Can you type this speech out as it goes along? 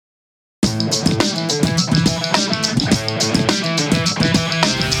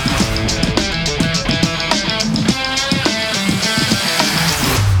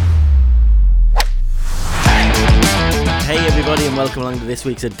welcome along to this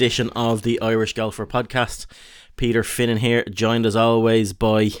week's edition of the Irish Golfer Podcast. Peter Finnan here, joined as always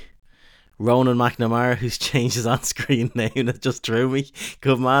by Ronan McNamara, who's changed his on-screen name. That just threw me.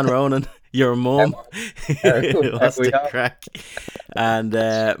 Good man, Ronan. Your mum. What's the crack? And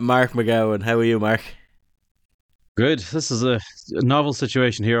Mark McGowan. How are you, Mark? Good. This is a novel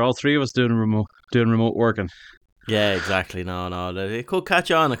situation here. All three of us doing remote working. Yeah, exactly. No. It could catch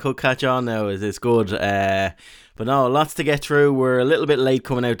on. Now. It's good. But no, lots to get through. We're a little bit late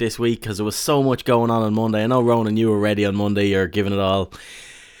coming out this week because there was so much going on Monday. I know, Ronan, you were ready on Monday. You're giving it all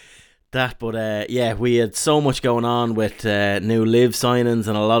that. But yeah, we had so much going on with new LIV signings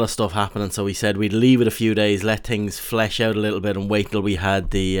and a lot of stuff happening. So we said we'd leave it a few days, let things flesh out a little bit and wait till we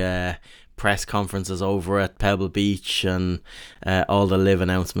had the press conferences over at Pebble Beach and all the LIV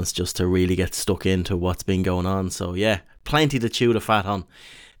announcements, just to really get stuck into what's been going on. So yeah, plenty to chew the fat on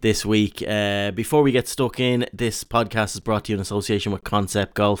this week. Before we get stuck in, this podcast is brought to you in association with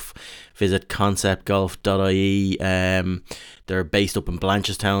Concept Golf. Visit conceptgolf.ie. They're based up in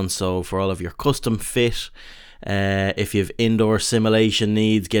Blanchardstown, so for all of your custom fit, if you have indoor simulation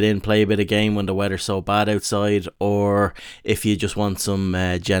needs, get in, play a bit of game when the weather's so bad outside, or if you just want some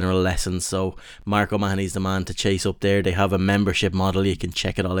general lessons. So Mark O'Mahony's the man to chase up there. They have a membership model. You can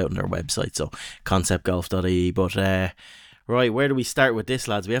check it all out on their website, so conceptgolf.ie. But right, where do we start with this,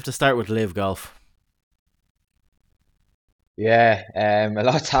 lads? We have to start with LIV Golf. Yeah, a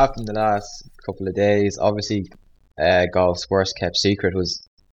lot's happened the last couple of days. Obviously, golf's worst kept secret was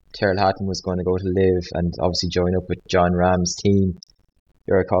Hatton was going to go to LIV and obviously join up with John Rahm's team.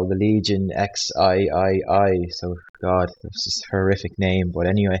 They're called the Legion XIII. So, God, that's just a horrific name. But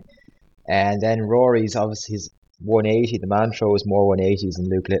anyway, and then Rory's obviously his 180. The man throws more 180s than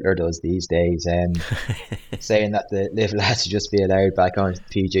Luke Littler does these days. Saying that the LIV lads should just be allowed back on the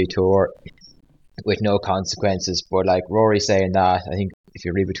PGA Tour with no consequences. But like Rory saying that, I think if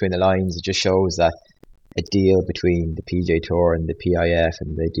you read between the lines, it just shows that a deal between the PGA Tour and the PIF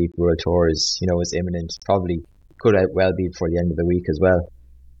and the Deep World Tour is imminent. Probably could well be before the end of the week as well.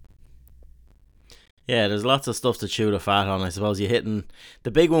 Yeah, there's lots of stuff to chew the fat on. I suppose you're hitting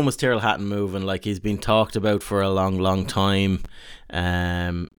the big one was Hatton moving. Like, he's been talked about for a long time.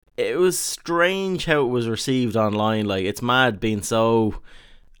 It was strange how it was received online. Like, it's mad being so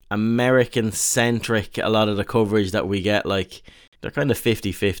American centric. A lot of the coverage that we get, like, they're kind of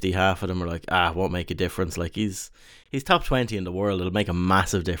 50-50. Half of them are like, won't make a difference. Like, he's top 20 in the world. It'll make a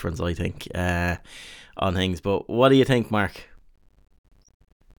massive difference, I think, on things. But what do you think, Mark?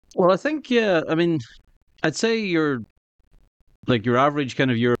 Well, I think, yeah, I mean, I'd say your average kind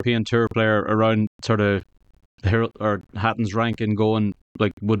of European tour player around sort of or Hatton's ranking going,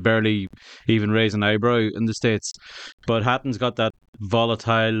 like, would barely even raise an eyebrow in the States. But Hatton's got that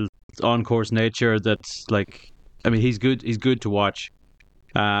volatile on-course nature that's like, I mean, he's good to watch.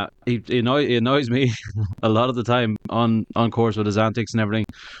 He annoys me a lot of the time on course with his antics and everything,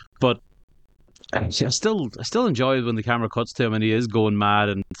 but I still enjoy it when the camera cuts to him and he is going mad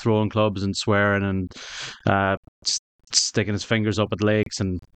and throwing clubs and swearing and sticking his fingers up at lakes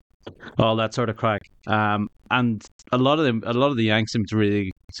and all that sort of crack. And a lot of the Yanks seem to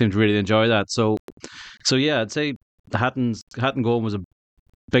really enjoy that. So yeah, I'd say Hatton going was a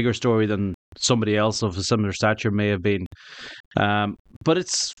bigger story than somebody else of a similar stature may have been. But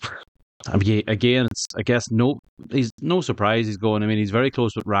it's, I mean, again, it's, I guess, he's no surprise he's going. I mean, he's very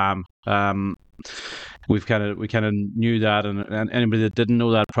close with Rahm. We kind of knew that, and anybody that didn't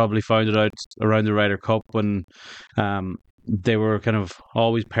know that probably found it out around the Ryder Cup when they were kind of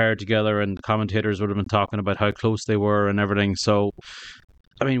always paired together, and commentators would have been talking about how close they were and everything. So,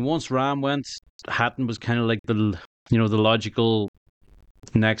 I mean, once Rahm went, Hatton was kind of like the logical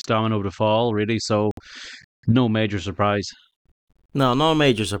next domino to fall, really. So no major surprise. No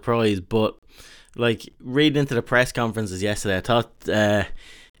major surprise, but like reading into the press conferences yesterday, I thought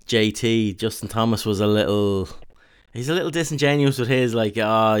Justin Thomas was a little disingenuous with his, like,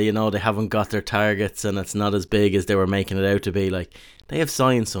 they haven't got their targets and it's not as big as they were making it out to be. Like, they have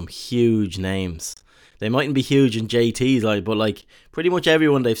signed some huge names. They mightn't be huge in JT's, but like pretty much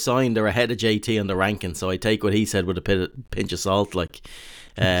everyone they've signed, they're ahead of JT on the ranking. So I take what he said with a pinch of salt. Like,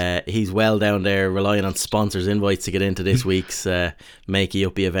 he's well down there, relying on sponsors' invites to get into this week's Makey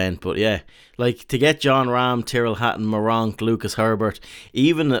Uppy event. But yeah, like, to get John Rahm, Tyrrell Hatton, Moronk, Lucas Herbert,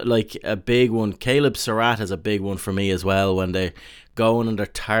 even like a big one, Caleb Surratt is a big one for me as well. When they're going and they're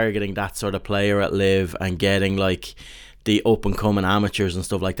targeting that sort of player at LIV and getting like the up and coming amateurs and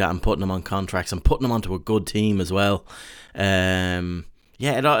stuff like that and putting them on contracts and putting them onto a good team as well.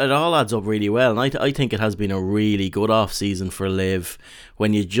 It all adds up really well, and I think it has been a really good off season for LIV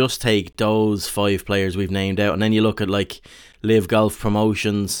when you just take those 5 players we've named out, and then you look at like LIV Golf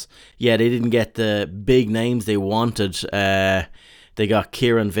Promotions. Yeah, they didn't get the big names they wanted. They got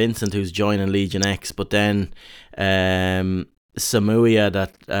Kieran Vincent, who's joining Legion X, but then Samuya,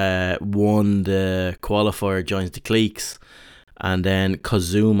 that won the qualifier, joins the Cliques. And then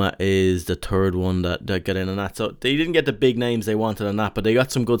Kazuma is the third one that got in on that. So they didn't get the big names they wanted on that, but they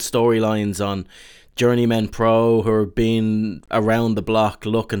got some good storylines on Journeymen Pro, who are being around the block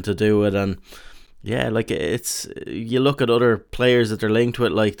looking to do it. And yeah, like, it's, you look at other players that they're linked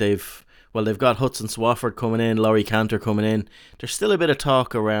with, like they've got Hudson Swafford coming in, Laurie Cantor coming in. There's still a bit of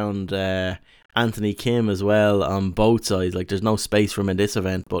talk around Anthony Kim as well on both sides. Like, there's no space for him in this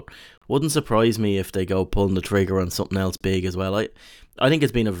event, but wouldn't surprise me if they go pulling the trigger on something else big as well. I think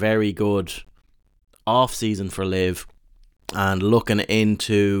it's been a very good off season for LIV, and looking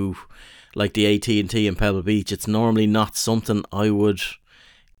into like the AT&T in Pebble Beach, it's normally not something I would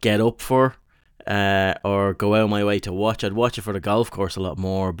get up for or go out of my way to watch. I'd watch it for the golf course a lot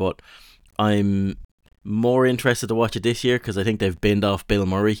more, but I'm more interested to watch it this year because I think they've binned off Bill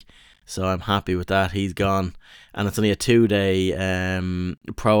Murray. So I'm happy with that. He's gone. And it's only a 2-day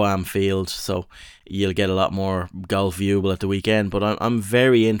Pro-Am field, so you'll get a lot more golf viewable at the weekend. But I'm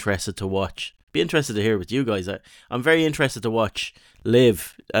very interested to watch. Be interested to hear with you guys. I'm very interested to watch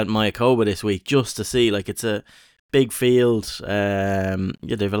LIV at Mayakoba this week, just to see. Like, it's a big field. Yeah,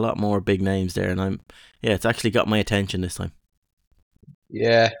 they have a lot more big names there. And it's actually got my attention this time.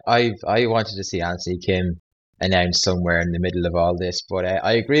 Yeah, I wanted to see Anthony Kim announced somewhere in the middle of all this, but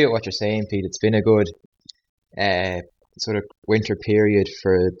I agree with what you're saying, Pete. It's been a good sort of winter period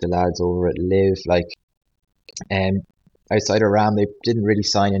for the lads over at LIV. Like, outside of Rahm, they didn't really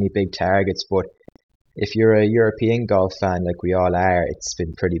sign any big targets, but if you're a European golf fan like we all are, it's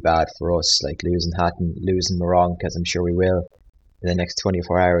been pretty bad for us, like losing Hatton, losing Moron, because I'm sure we will in the next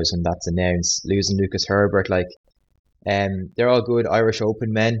 24 hours when that's announced, losing Lucas Herbert. Like, they're all good Irish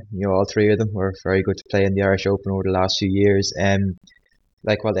Open men. You know, all three of them were very good to play in the Irish Open over the last few years.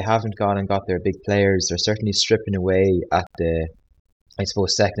 Like, while they haven't gone and got their big players, they're certainly stripping away at the, I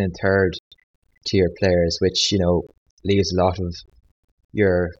suppose, second and third tier players, which, you know, leaves a lot of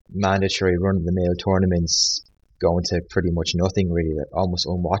your mandatory run-of-the-mill tournaments going to pretty much nothing, really. They're almost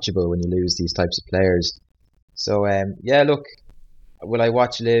unwatchable when you lose these types of players. So, yeah, look, will I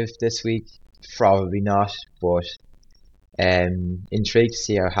watch LIV this week? Probably not, but intrigued to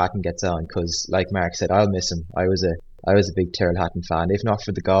see how Hatton gets on, because like Mark said, I'll miss him. I was a big Tyrrell Hatton fan, if not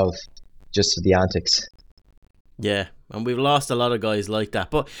for the golf, just for the antics. Yeah, and we've lost a lot of guys like that.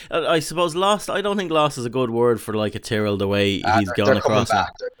 But I suppose I don't think lost is a good word for like a Tyrrell, the way he's gone across.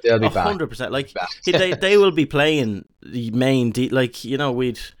 They'll be back. 100%. Like, they will be playing the main, like, you know,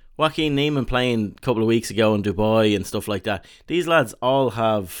 we'd Joaquin Neiman playing a couple of weeks ago in Dubai and stuff like that. These lads all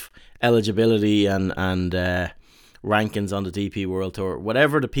have eligibility and rankings on the DP World Tour.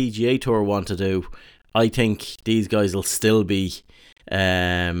 Whatever the PGA Tour want to do, I think these guys will still be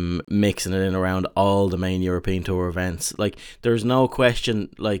mixing it in around all the main European Tour events. Like, there's no question,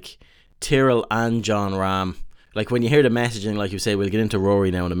 like, Tyrrell and John Rahm, like, when you hear the messaging, like you say, we'll get into Rory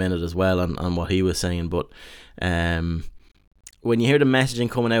now in a minute as well on what he was saying, but when you hear the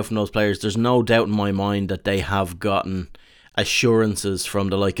messaging coming out from those players, there's no doubt in my mind that they have gotten assurances from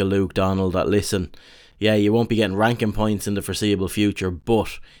the like of Luke Donald that, listen, yeah, you won't be getting ranking points in the foreseeable future,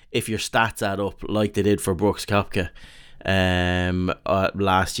 but if your stats add up like they did for Brooks Koepka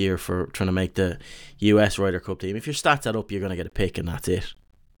last year for trying to make the US Ryder Cup team, if your stats add up, you're going to get a pick, and that's it.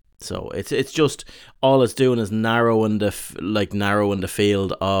 So it's just, all it's doing is narrowing the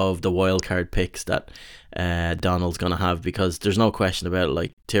field of the wildcard picks that Donald's going to have, because there's no question about it,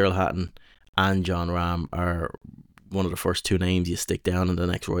 like, Tyrrell Hatton and John Rahm are one of the first two names you stick down in the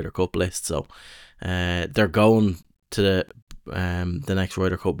next Ryder Cup list. So they're going to the next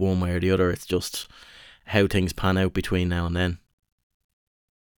Ryder Cup one way or the other. It's just how things pan out between now and then.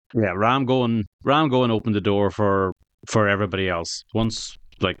 Yeah, Rahm going opened the door for everybody else. Once,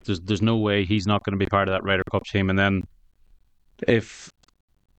 like, there's no way he's not going to be part of that Ryder Cup team. And then if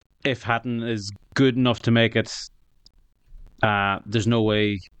Hatton is good enough to make it, there's no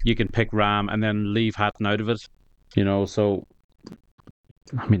way you can pick Rahm and then leave Hatton out of it. You know, so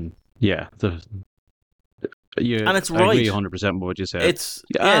I mean, yeah, and it's right. I agree 100% with what you said. It's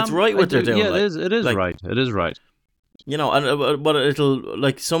right what they're doing. Yeah, like, it is right. It is right. You know, and but it'll,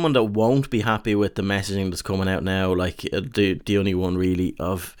 like, someone that won't be happy with the messaging that's coming out now, like the only one really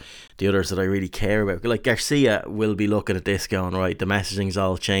of the others that I really care about, like Garcia, will be looking at this going, right, the messaging's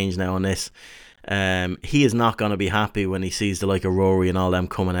all changed now on this. He is not going to be happy when he sees the like of Rory and all them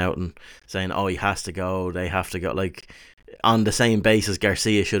coming out and saying, oh, he has to go, they have to go, like, on the same basis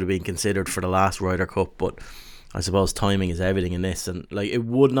Garcia should have been considered for the last Ryder Cup. But I suppose timing is everything in this, and like it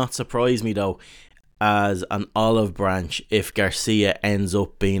would not surprise me though, as an olive branch, if Garcia ends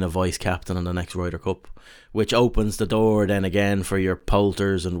up being a vice captain in the next Ryder Cup, which opens the door then again for your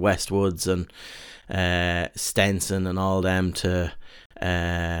Poulters and Westwoods and Stenson and all them to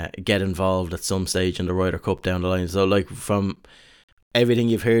get involved at some stage in the Ryder Cup down the line. So like from everything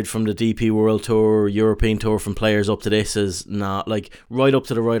you've heard from the DP World Tour, European Tour, from players up to this, is not like right up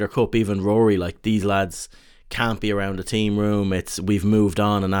to the Ryder Cup, even Rory, like these lads can't be around the team room. It's we've moved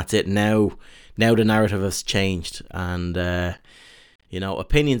on and that's it. Now the narrative has changed, and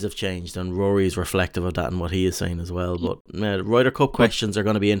opinions have changed, and Rory is reflective of that and what he is saying as well. But Ryder Cup questions are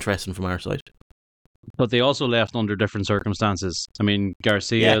going to be interesting from our side. But they also left under different circumstances. I mean,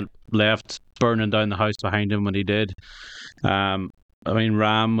 Garcia left burning down the house behind him when he did. I mean,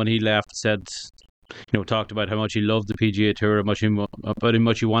 Rahm, when he left, said, talked about how much he loved the PGA Tour, how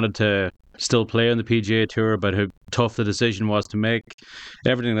much he wanted to still play on the PGA Tour, about how tough the decision was to make,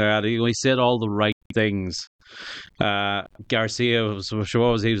 everything like that. He said all the right things. Garcia was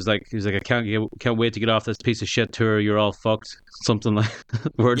like I can't wait to get off this piece of shit tour. You're all fucked. Something like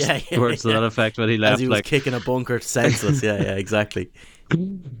words to that effect when he left. As he was kicking a bunker senseless. yeah, exactly.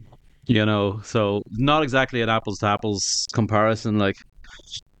 So not exactly an apples to apples comparison, like.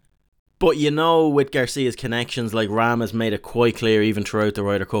 But with Garcia's connections, like Rahm has made it quite clear, even throughout the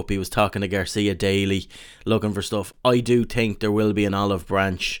Ryder Cup, he was talking to Garcia daily, looking for stuff. I do think there will be an olive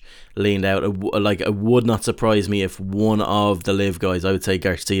branch leaned out. It would not surprise me if one of the LIV guys, I would say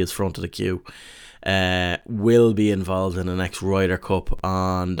Garcia's front of the queue, will be involved in the next Ryder Cup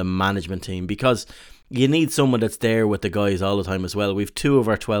on the management team, because you need someone that's there with the guys all the time as well. We've 2 of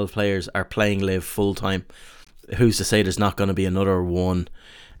our 12 players are playing LIV full time. Who's to say there's not going to be another one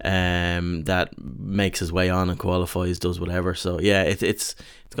that makes his way on and qualifies, does whatever. So yeah, it's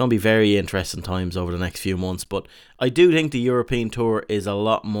going to be very interesting times over the next few months. But I do think the European Tour is a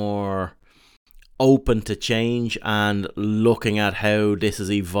lot more open to change, and looking at how this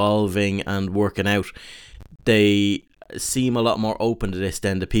is evolving and working out, they seem a lot more open to this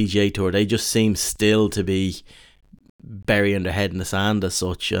than the PGA Tour. They just seem still to be burying their head in the sand as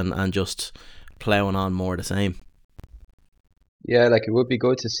such, and just ploughing on more of the same. Yeah, like it would be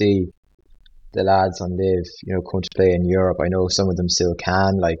good to see the lads on LIV, come to play in Europe. I know some of them still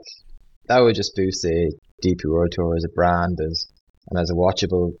can. Like that would just boost the DP World Tour as a brand, and as a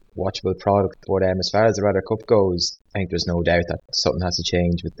watchable product. But as far as the Ryder Cup goes, I think there's no doubt that something has to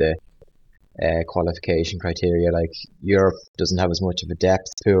change with the qualification criteria. Like Europe doesn't have as much of a depth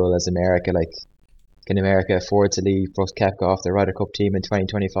pool as America. Like, can America afford to leave Brooks Koepka off the Ryder Cup team in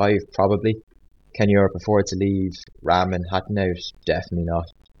 2025? Probably. Can Europe afford to leave Rahm and Hatton out? Definitely not.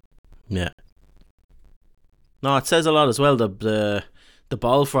 Yeah. No, it says a lot as well. The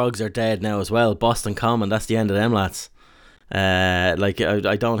ball frogs are dead now as well. Boston Common, that's the end of them lads. I think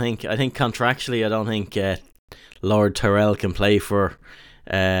contractually, I don't think Lord Tyrrell can play for.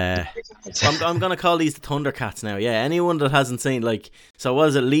 I'm gonna call these the Thundercats now. Yeah, anyone that hasn't seen, so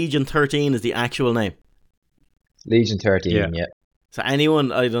was it Legion 13 is the actual name? Legion 13, yeah. So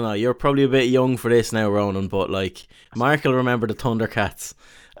anyone, I don't know, you're probably a bit young for this now, Ronan, but Mark will remember the Thundercats.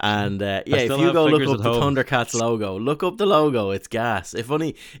 And if you go look up the Thundercats logo, look up the logo, it's gas. If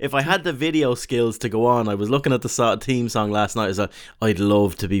I had the video skills to go on, I was looking at the theme song last night, I'd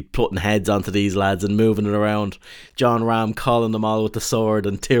love to be putting heads onto these lads and moving it around. John Rahm calling them all with the sword,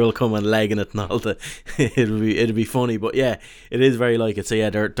 and Tyrrell coming legging it and all that. It'd be funny, but yeah, it is very like it. So yeah,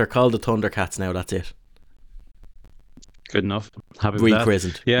 they're called the Thundercats now, that's it. Good enough. Happy with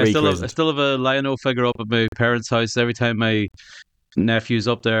that. Yeah, I still have a Lion-O figure up at my parents' house. Every time my nephew's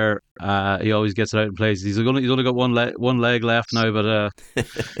up there, he always gets it out and plays. He's only got one leg left now, but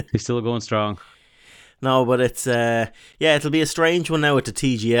he's still going strong. No, but it's it'll be a strange one now with the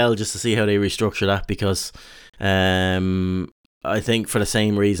TGL, just to see how they restructure that, because I think for the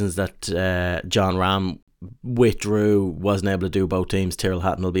same reasons that John Rahm withdrew, wasn't able to do both teams, Tyrrell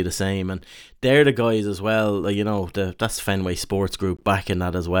Hatton will be the same, and they're the guys as well, that's Fenway Sports Group backing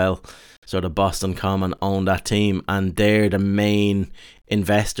that as well, so the Boston Common own that team, and they're the main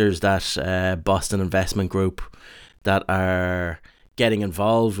investors, that Boston Investment Group, that are getting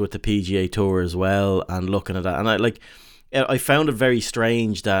involved with the PGA Tour as well, and looking at that, and I found it very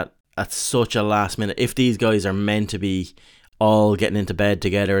strange that at such a last minute, if these guys are meant to be all getting into bed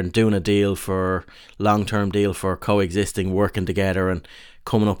together and doing a long-term deal for coexisting, working together and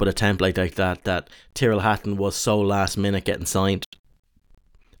coming up with a template like that Tyrrell Hatton was so last minute getting signed,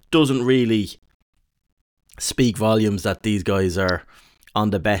 doesn't really speak volumes that these guys are on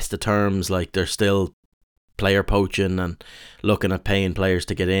the best of terms. Like, they're still player poaching and looking at paying players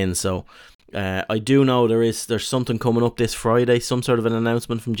to get in. So I do know there's something coming up this Friday, some sort of an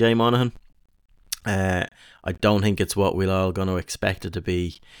announcement from Jay Monaghan. I don't think it's what we're all going to expect it to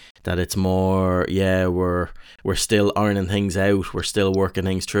be. That it's more, we're still ironing things out, we're still working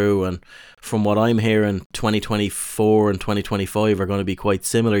things through, and from what I'm hearing, 2024 and 2025 are going to be quite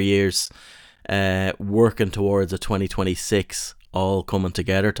similar years, working towards a 2026 all coming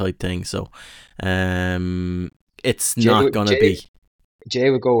together type thing. So, it's not going to be.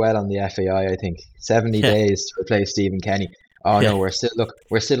 Jay would go well on the FAI, I think. 70 days to replace Stephen Kenny. Oh no, we're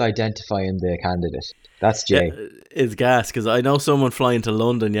still identifying the candidate. That's Jay. Yeah, it's gas, because I know someone flying to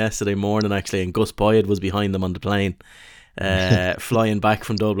London yesterday morning actually, and Gus Poyet was behind them on the plane, flying back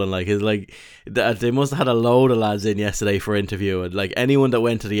from Dublin. They must have had a load of lads in yesterday for interview, and like anyone that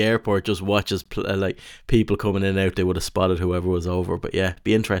went to the airport just watches like people coming in and out, they would have spotted whoever was over. But yeah,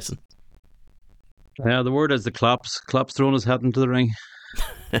 be interesting. Yeah, the word is the Klopp's throwing his hat into the ring.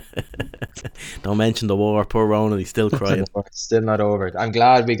 Don't mention the war. Poor Ronan, he's still crying. Still not over. I'm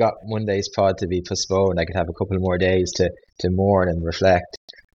glad we got Monday's pod to be postponed. I could have a couple more days to mourn and reflect.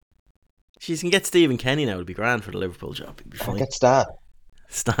 You can get Stephen Kenny now. It'd be grand for the Liverpool job. It'd be fine. Get Stan.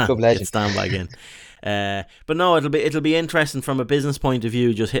 Get Stan back in. But no, it'll be interesting from a business point of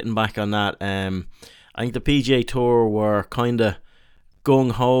view. Just hitting back on that. I think the PGA Tour were kind of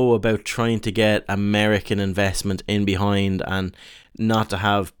gung-ho about trying to get American investment in behind, and not to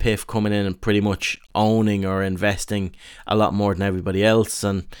have PIF coming in and pretty much owning or investing a lot more than everybody else.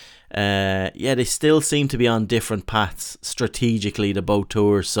 And they still seem to be on different paths strategically, the both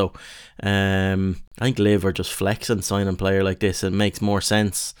tours. So I think LIV are just flexing signing a player like this. It makes more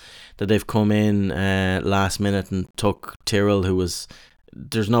sense that they've come in last minute and took Tyrrell, who was,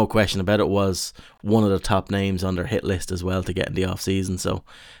 there's no question about it, was one of the top names on their hit list as well to get in the off season. So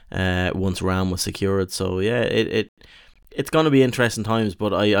once Rahm was secured, so yeah, it's going to be interesting times.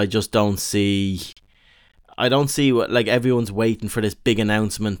 But I just don't see. I don't see what, like, everyone's waiting for this big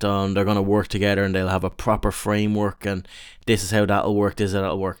announcement on they're going to work together and they'll have a proper framework and this is how that'll work. This is how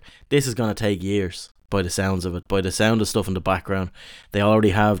that'll work. This is going to take years. By the sounds of it, by the sound of stuff in the background, they already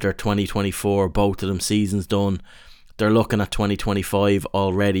have their 2024, both of them seasons done. They're looking at 2025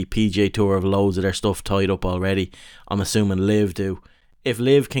 already. PGA Tour have loads of their stuff tied up already. I'm assuming LIV do. If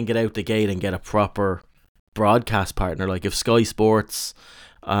LIV can get out the gate and get a proper broadcast partner, like if Sky Sports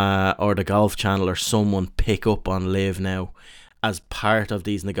or the Golf Channel or someone pick up on LIV now as part of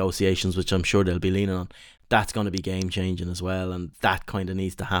these negotiations, which I'm sure they'll be leaning on, that's going to be game changing as well. And that kind of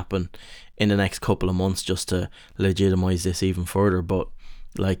needs to happen in the next couple of months just to legitimise this even further. But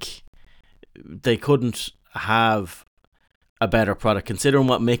like, they couldn't have a better product considering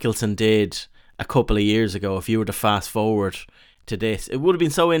what Mickelson did a couple of years ago. If you were to fast forward to this, it would have been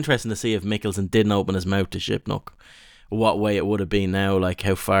so interesting to see if Mickelson didn't open his mouth to Shipnook, what way it would have been now, like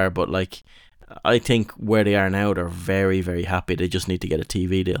how far. But like, I think where they are now, they're very, very happy. They just need to get a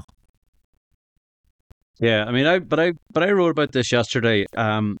TV deal. Yeah, I mean, I wrote about this yesterday.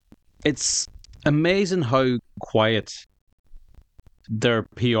 It's amazing how quiet their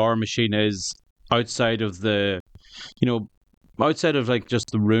PR machine is outside of outside of like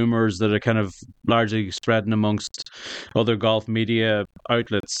just the rumors that are kind of largely spreading amongst other golf media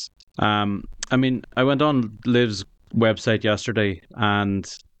outlets. I mean, I went on LIV's website yesterday, and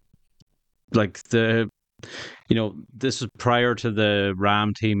like this was prior to the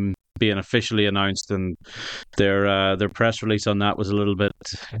Rahm team being officially announced, and their press release on that was a little bit.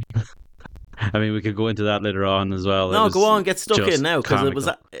 I mean, we could go into that later on as well. No, go on, get stuck in now, because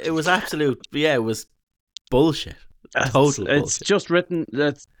it was absolute. Yeah, it was bullshit. Total bullshit. It's just written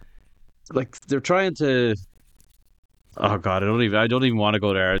that, like, they're trying to. Oh God, I don't even want to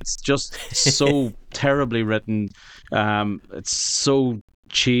go there. It's just so terribly written. It's so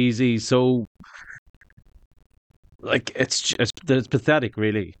cheesy, so like it's pathetic,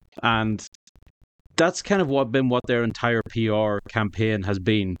 really. And that's kind of what their entire PR campaign has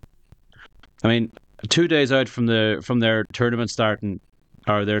been. I mean, 2 days out from their tournament starting,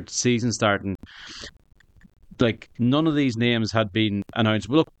 or their season starting, like, none of these names had been announced.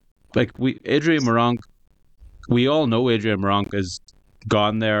 Look, like, Adrian Meronk, we all know Adrian Meronk is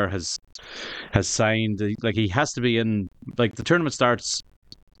gone there, has signed. Like, he has to be in. Like, the tournament starts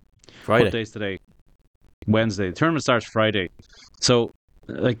Friday. What day's today? Wednesday. The tournament starts Friday, so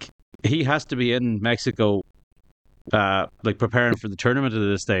like, he has to be in Mexico, like, preparing for the tournament at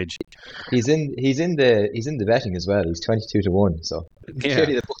this stage. He's in the betting as well. He's 22-1. So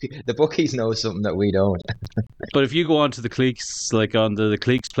clearly the bookies know something that we don't. But if you go onto the Cleeks, like on the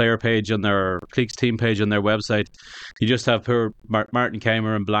Cleeks player page on their Cleeks team page on their website, you just have poor Martin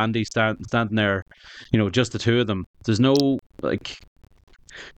Keimer and Blandy standing there, just the two of them. There's no, like,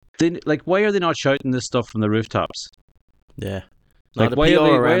 why are they not shouting this stuff from the rooftops? Yeah. No, Like, the why PR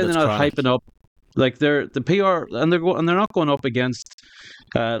are around they it's not chronic. hyping up? Like, they're the PR, and they're not going up against.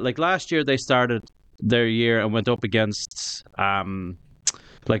 Like last year, they started their year and went up against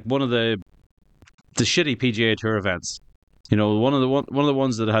like one of the shitty PGA Tour events. You know, one of the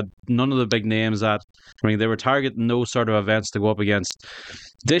ones that had none of the big names at. I mean, they were targeting those sort of events to go up against.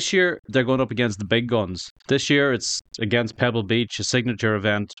 This year, they're going up against the big guns. This year, it's against Pebble Beach, a signature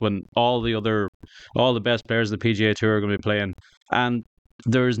event when all the best players of the PGA Tour are going to be playing, and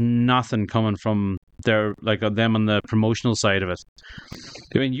there's nothing coming from them on the promotional side of it.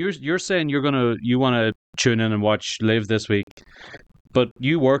 I mean, you're saying you want to tune in and watch LIV this week, but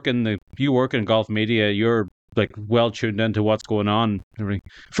you work in golf media. You're like well tuned into what's going on.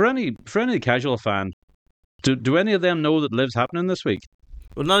 For any casual fan, do any of them know that LIV's happening this week?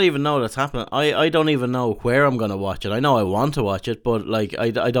 Well, not even know that's happening. I don't even know where I'm going to watch it. I know I want to watch it, but like I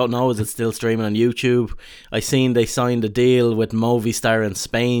don't know. Is it still streaming on YouTube? I seen they signed a deal with Movistar in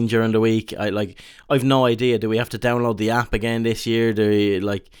Spain during the week. I've no idea. Do we have to download the app again this year?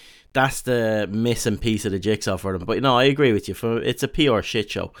 That's the missing piece of the jigsaw for them. But no, I agree with you. It's a PR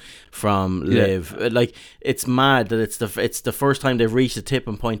shit show from LIV. Yeah. Like, it's mad that it's the first time they've reached a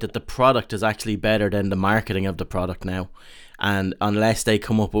tipping point that the product is actually better than the marketing of the product now. And unless they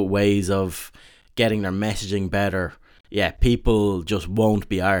come up with ways of getting their messaging better, yeah, people just won't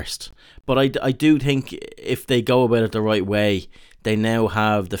be arsed. But I do think if they go about it the right way, they now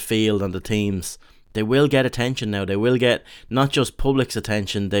have the field and the teams. They will get attention now. They will get not just public's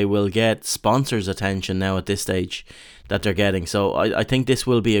attention, they will get sponsors' attention now at this stage that they're getting. So I think this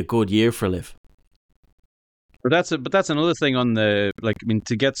will be a good year for LIV. But that's another thing on the, like, I mean,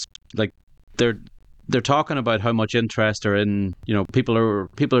 to get, like, they're talking about how much interest are in, you know, people are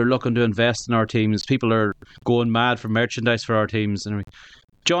looking to invest in our teams. People are going mad for merchandise for our teams. And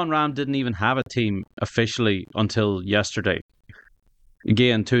Jon Rahm didn't even have a team officially until yesterday.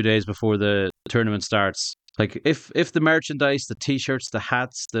 Again, 2 days before the tournament starts. Like, if the merchandise, the t-shirts, the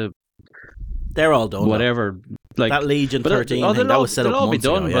hats, they're all done. Whatever, though. Like that Legion 13 thing that was set up months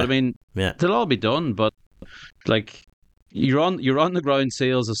ago. But I mean, they'll all be done. But like, you're on the ground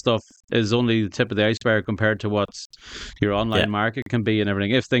sales and stuff is only the tip of the iceberg compared to what your online market can be and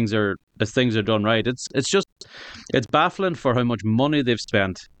everything. If things are done right, it's baffling for how much money they've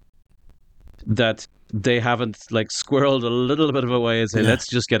spent that they haven't like squirreled a little bit of a way and say, let's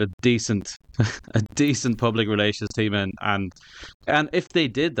just get a decent public relations team in, and if they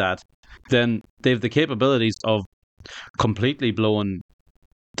did that, then they have the capabilities of completely blowing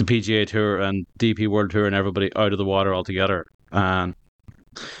the PGA Tour and DP World Tour and everybody out of the water altogether. And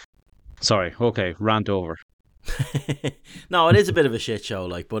sorry, okay, rant over. No, it is a bit of a shit show,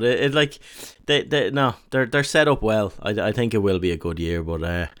 like, but it like they're set up well. I think it will be a good year,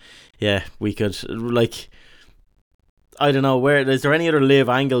 but yeah, we could, like, I don't know, where is there any other LIV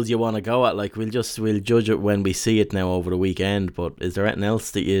angles you want to go at? Like, we'll judge it when we see it now over the weekend. But is there anything else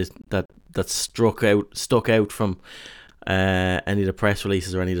that stuck out from any of the press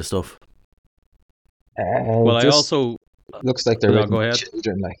releases or any of the stuff? Well, I also looks like they're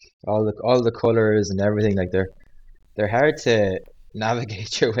children, like all the colors and everything. Like they're hard to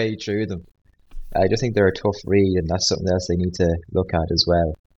navigate your way through them. I just think they're a tough read, and that's something else they need to look at as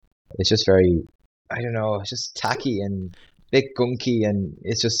well. It's just very, I don't know, it's just tacky and bit gunky, and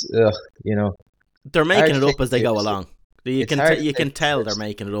it's just, you know. They're making it up as they go along. You can tell they're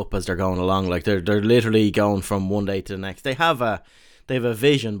making it up as they're going along. Like, they're literally going from one day to the next. They have a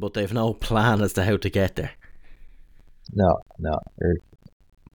vision, but they've no plan as to how to get there. No.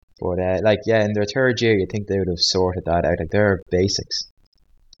 But in their third year, you'd think they would have sorted that out. Like, they're basics.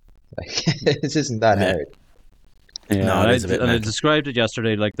 Like, this isn't that hard. Yeah, no, I described it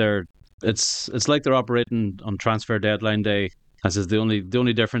yesterday. Like, it's like they're operating on transfer deadline day. As is the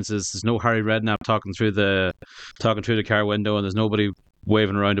only difference is there's no Harry Redknapp talking through the car window, and there's nobody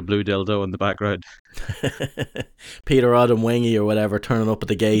waving around a blue dildo in the background. Peter Adam Wingy or whatever turning up at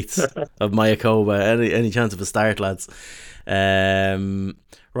the gates of Mayakoba. Any chance of a start, lads?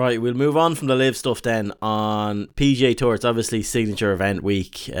 Right, we'll move on from the LIV stuff then. On PGA Tour, it's obviously signature event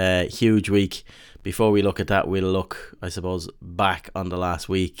week, huge week. Before we look at that, we'll look, I suppose, back on the last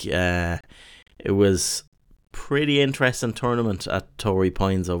week. It was pretty interesting tournament at Torrey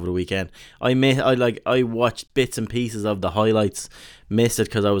Pines over the weekend. I watched bits and pieces of the highlights, missed it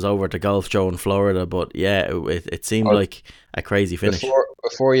because I was over at the golf show in Florida, but yeah, it seemed like a crazy finish.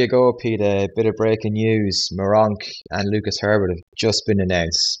 Before you go, Pete, a bit of breaking news: Moronk and Lucas Herbert have just been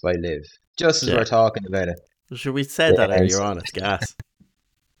announced by LIV, just as we're talking about it. Sure, we said that earlier on. It's gas.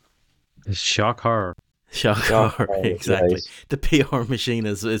 Shock horror. Shock Shock horror, horror, exactly. right. The PR machine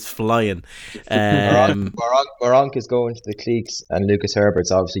is flying. Moronk, Moronk is going to the cliques, and Lucas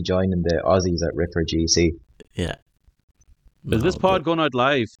Herbert's obviously joining the Aussies at Ripper GC. Yeah. Is this No, pod going out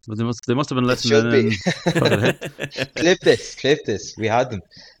live? They must have been It listening should in be. and fucking hit. Clip this. We had them.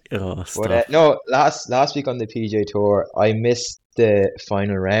 Oh, But stop. no, last week on the PJ Tour, I missed the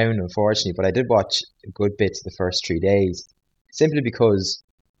final round, unfortunately. But I did watch a good bit of the first 3 days, simply because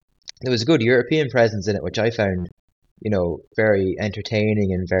there was a good European presence in it, which I found, very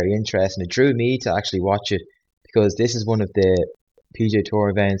entertaining and very interesting. It drew me to actually watch it because this is one of the PJ Tour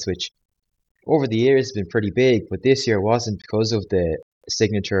events which over the years has been pretty big, but this year wasn't because of the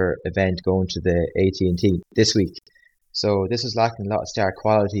signature event going to the AT&T this week. So this was lacking a lot of star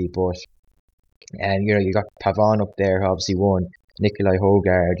quality, but you got Pavon up there who obviously won, Nikolai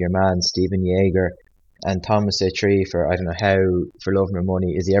Hogard, your man Stephen Jaeger, and Thomas Etri for I don't know how for love nor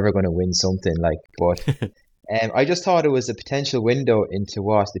money is he ever going to win something like. But I just thought it was a potential window into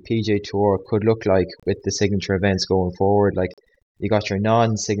what the PJ Tour could look like with the signature events going forward. Like you got your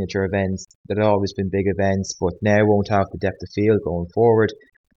non-signature events that have always been big events, but now won't have the depth of field going forward.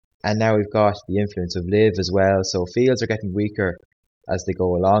 And now we've got the influence of LIV as well. So fields are getting weaker as they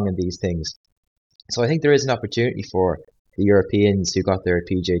go along in these things. So I think there is an opportunity for the Europeans who got their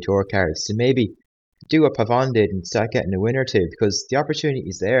PJ Tour cards to maybe do what Pavon did and start getting a win or two, because the opportunity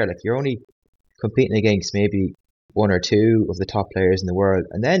is there. Like you're only competing against maybe one or two of the top players in the world,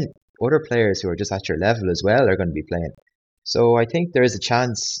 and then other players who are just at your level as well are going to be playing. So I think there is a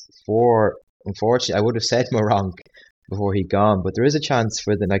chance for, unfortunately, I would have said Moronk before he'd gone, but there is a chance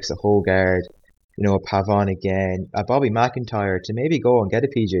for the likes of Hogard, Pavon again, Bobby McIntyre to maybe go and get a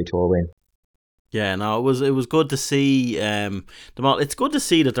PJ Tour win. Yeah, no, it was good to see it's good to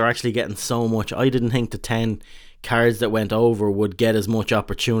see that they're actually getting so much. I didn't think the 10 cards that went over would get as much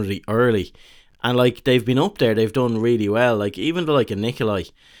opportunity early. And like they've been up there, they've done really well. Like even though like a Nikolai,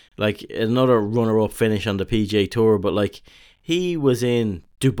 like another runner-up finish on the PGA Tour, but like he was in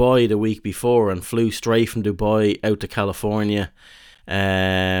Dubai the week before and flew straight from Dubai out to California,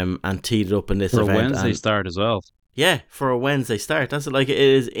 and teed it up in this for event. a Wednesday start as well. Yeah, for a Wednesday start. That's like it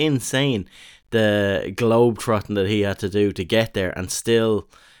is insane the globe trotting that he had to do to get there, and still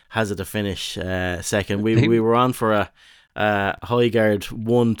has it to finish second. We were on for a Highguard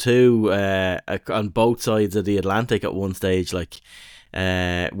 1-2 on both sides of the Atlantic at one stage, like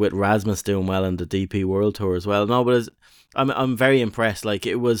with Rasmus doing well in the DP World Tour as well. No, but I'm very impressed. Like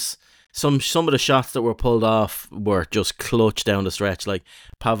it was some of the shots that were pulled off were just clutch down the stretch. Like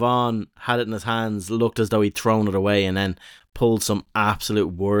Pavon had it in his hands, looked as though he'd thrown it away, and then pulled some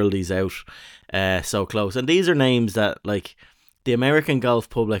absolute worldies out so close. And these are names that like the American golf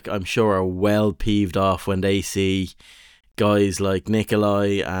public, I'm sure, are well peeved off when they see guys like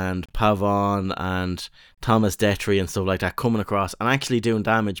Nikolai and Pavon and Thomas Detry and stuff like that coming across and actually doing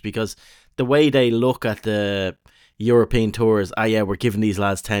damage, because the way they look at the European tours, we're giving these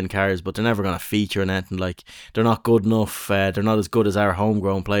lads 10 cards, but they're never going to feature in anything. Like they're not good enough, they're not as good as our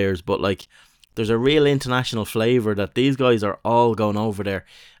homegrown players, but like there's a real international flavour that these guys are all going over there,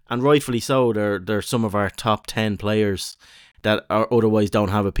 and rightfully so. They're some of our top 10 players that are otherwise don't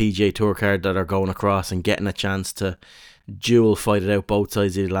have a PGA Tour card that are going across and getting a chance to dual fight it out both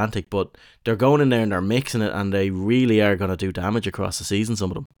sides of the Atlantic. But they're going in there and they're mixing it, and they really are going to do damage across the season,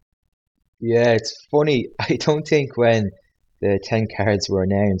 some of them. Yeah, it's funny. I don't think when the 10 cards were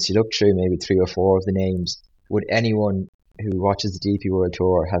announced, you look through maybe 3 or 4 of the names, would anyone who watches the DP World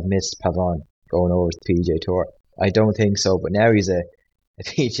Tour have missed Pavon going over to the PGA Tour? I don't think so, but now he's a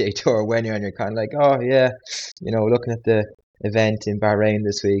PGA Tour winner, and you're kind of like, oh yeah, looking at the event in Bahrain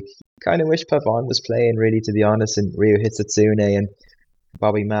this week, kind of wish Pavon was playing, really, to be honest, and Ryo Hitsatsune and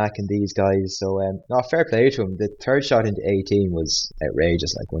Bobby Mack and these guys. So fair play to him. The third shot into 18 was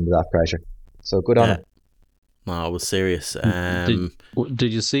outrageous, like under that pressure. So good on him. No, it was serious.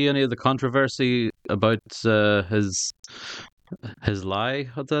 Did you see any of the controversy about his lie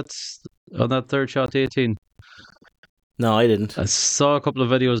on that third shot to 18? No, I didn't. I saw a couple of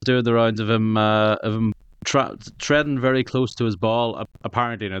videos doing the rounds of him treading very close to his ball.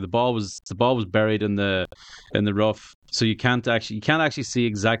 Apparently, now the ball was buried in the rough, so you can't actually see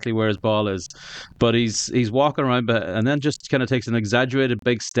exactly where his ball is. But he's walking around, and then just kind of takes an exaggerated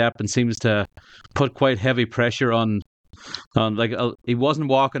big step and seems to put quite heavy pressure on. Like he wasn't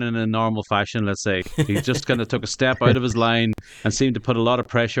walking in a normal fashion. Let's say he just kind of took a step out of his line and seemed to put a lot of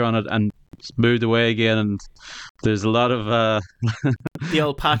pressure on it and moved away again. And there's a lot of the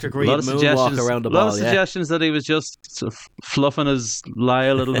old Patrick Reed moonwalk around the ball. A lot of suggestions that he was just sort of fluffing his lie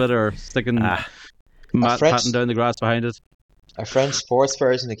a little bit, or sticking patting down the grass behind it. A French sports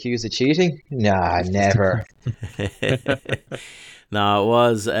person accused of cheating? Nah, never. No, it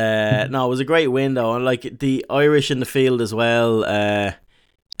was a great win though, and like the Irish in the field as well.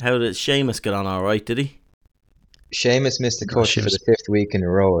 How did Seamus get on? All right, did he? Seamus missed the cut for Seamus. the fifth week in a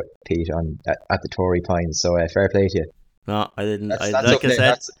row, Pete, at the Tory Pines. So fair play to you. No, I didn't. That's Like up I there.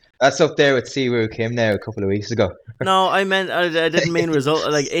 said, That's up there with Siwoo Kim now a couple of weeks ago. no, I meant I didn't mean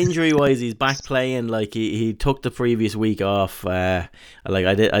result. Like injury wise, he's back playing. Like he took the previous week off. Like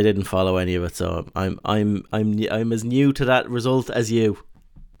I didn't follow any of it, so I'm as new to that result as you.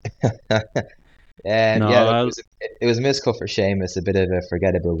 No, Yeah, look, it was a miscut for Seamus, a bit of a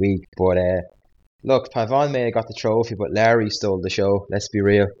forgettable week. But look, Pavon may have got the trophy, but Larry stole the show. Let's be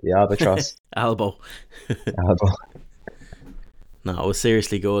real, the albatross. Elbow. Albo. No, it was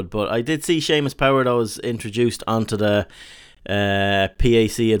seriously good. But I did see Seamus Power that was introduced onto the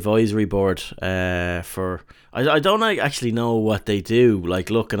PAC advisory board for. I don't actually know what they do. Like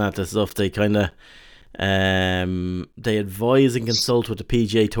looking at the stuff, they kind of they advise and consult with the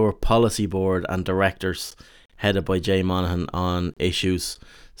PGA Tour policy board and directors, headed by Jay Monaghan, on issues.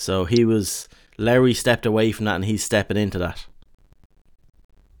 So Larry stepped away from that, and he's stepping into that.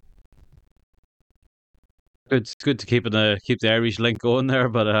 it's good to keep the Irish link going there,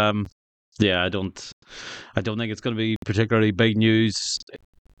 but yeah, I don't think it's going to be particularly big news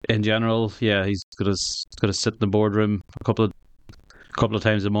in general. Yeah, he's gonna sit in the boardroom a couple of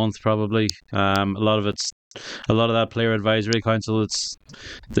times a month probably. A lot of that player advisory council. It's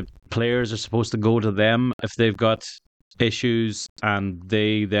the players are supposed to go to them if they've got issues, and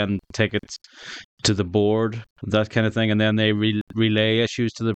they then take it to the board, that kind of thing, and then they relay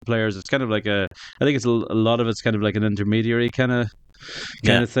issues to the players. It's kind of like I think it's a lot of it's kind of like an intermediary kind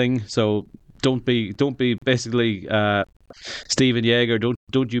of thing. So don't be basically Stephen Yeager.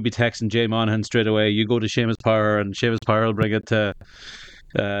 Don't you be texting Jay Monaghan straight away. You go to Seamus Power, and Seamus Power will bring it to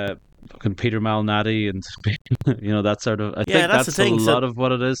fucking Peter Malnati, and that sort of. I think that's the thing. a lot of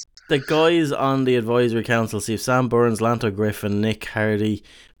what it is. The guys on the advisory council: see Sam Burns, Lanto Griffin, Nick Hardy,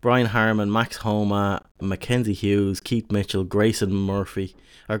 Brian Harmon, Max Homa, Mackenzie Hughes, Keith Mitchell, Grayson Murray.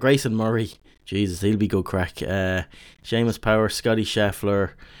 Jesus, he'll be good crack. Seamus Power, Scotty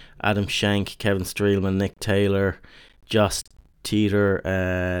Scheffler, Adam Shank, Kevin Streelman, Nick Taylor, Josh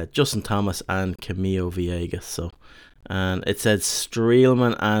Teeter, Justin Thomas, and Camilo Villegas. So, and it said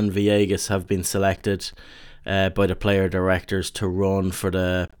Streelman and Villegas have been selected by the player directors to run for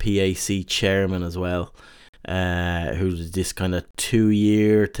the PAC chairman as well. Who's this kind of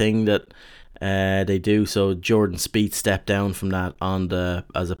 2-year thing that they do. So Jordan Spieth stepped down from that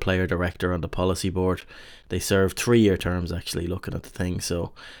as a player director on the policy board. They serve 3-year terms, actually, looking at the thing.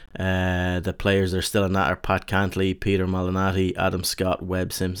 So the players that are still in that are Pat Cantley, Peter Malnati, Adam Scott,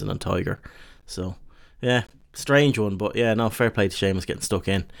 Webb Simpson, and Tiger. So yeah, strange one, but yeah, no, fair play to Seamus getting stuck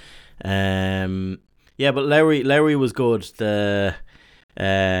in. Yeah, but Larry was good.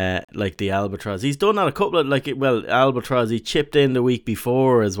 Like the albatross, he's done that a couple of albatross. He chipped in the week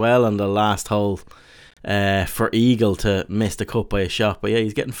before as well on the last hole for eagle to miss the cut by a shot. But yeah,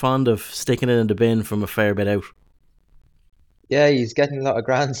 he's getting fond of sticking it in the bin from a fair bit out. Yeah, he's getting a lot of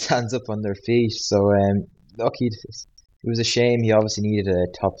grandstands up on their feet. So look, it was a shame. He obviously needed a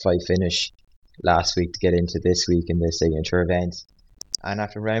top 5 finish last week to get into this week in the signature event. And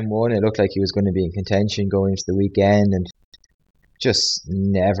after round 1, it looked like he was going to be in contention going into the weekend, and just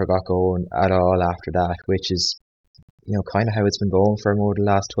never got going at all after that, which is, kind of how it's been going for him over the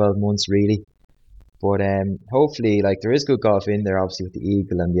last 12 months, really. But hopefully, there is good golf in there, obviously, with the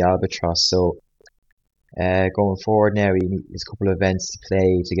Eagle and the Albatross. So going forward now, he has a couple of events to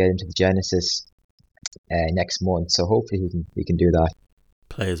play to get into the Genesis next month. So hopefully he can do that.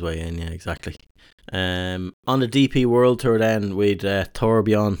 Play his way in, yeah, exactly. On the DP World Tour then, we'd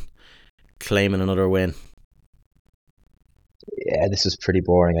Torbjorn claiming another win. Yeah, this was pretty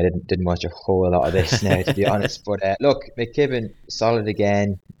boring. I didn't watch a whole lot of this now, to be honest. But look, McKibben solid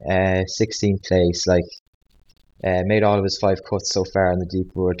again, 16th place. Made all of his 5 cuts so far on the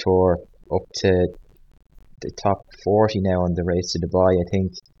Deep World Tour, up to the top 40 now on the Race to Dubai, I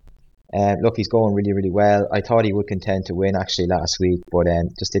think. Look, he's going really, really well. I thought he would contend to win actually last week, but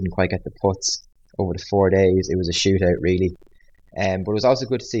just didn't quite get the putts over the 4 days. It was a shootout, really. But it was also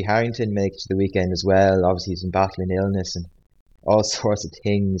good to see Harrington make it to the weekend as well. Obviously, he's been battling illness and all sorts of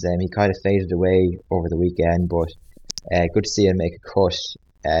things. He kind of faded away over the weekend, but good to see him make a cut.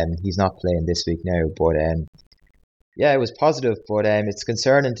 He's not playing this week now, but yeah, it was positive. But it's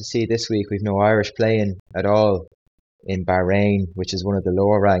concerning to see this week we've no Irish playing at all in Bahrain, which is one of the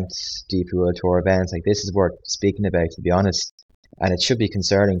lower ranked DP World Tour events. This is worth speaking about, to be honest, and it should be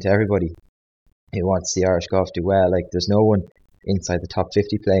concerning to everybody who wants to see Irish golf do well. There's no one inside the top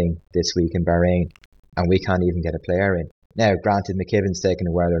 50 playing this week in Bahrain, and we can't even get a player in. Now, granted, McKibben's taking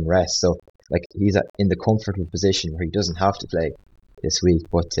a well-earned rest, so like he's in the comfortable position where he doesn't have to play this week,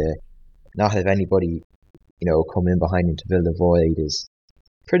 but not have anybody, come in behind him to fill the void is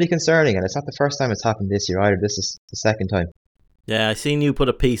pretty concerning, and it's not the first time it's happened this year either. This is the second time. Yeah, I seen you put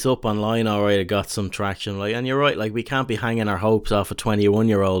a piece up online alright, it got some traction, like, and you're right, like we can't be hanging our hopes off a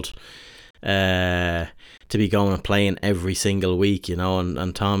 21-year-old to be going and playing every single week,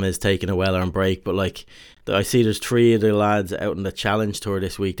 and Tom is taking a well-earned break, but like I see there's 3 of the lads out in the Challenge Tour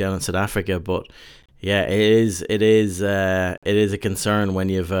this week down in South Africa, but yeah, it is a concern when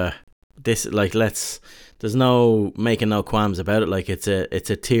you've this, like, there's no making no qualms about it, like it's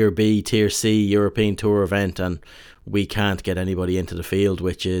a tier B, tier C European Tour event, and we can't get anybody into the field,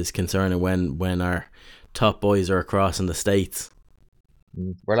 which is concerning when our top boys are across in the States.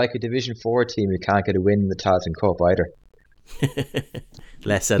 We're like a Division 4 team who can't get a win in the Tailteann Cup either.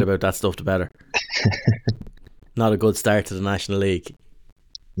 Less said about that stuff, the better. Not a good start to the National League.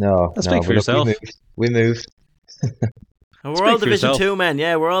 No, speak for yourself. We moved. And we're all Division 2 men.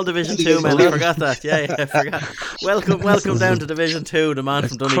 Yeah, we're all Division 2 men. I forgot that. Yeah, I forgot. Welcome down to Division 2, the man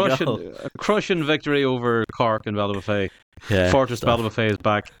from Donegal. A crushing victory over Cork and Ballybofey. Yeah, Fortress Ballybofey is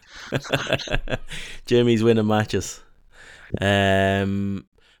back. Jimmy's winning matches.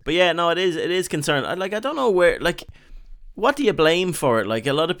 But yeah, no, it is concerning. I don't know where, like, what do you blame for it? Like,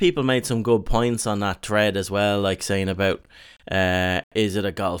 a lot of people made some good points on that thread as well, like saying about is it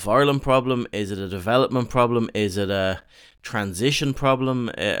a Golf Ireland problem? Is it a development problem? Is it a transition problem?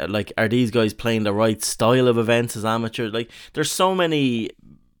 Like, are these guys playing the right style of events as amateurs? Like, there's so many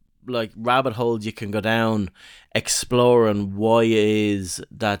like rabbit holes you can go down exploring why it is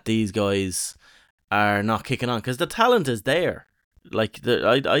that these guys are not kicking on, because the talent is there. Like,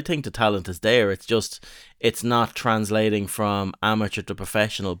 I think the talent is there. It's just it's not translating from amateur to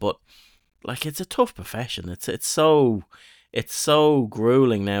professional. But like, it's a tough profession. It's so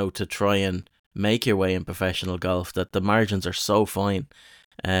grueling now to try and make your way in professional golf that the margins are so fine.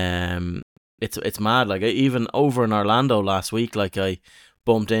 It's mad. Like, even over in Orlando last week, like, I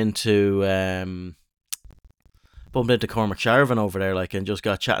bumped into Cormac Sharvin over there, like, and just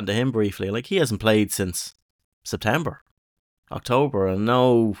got chatting to him briefly. Like, he hasn't played since October, and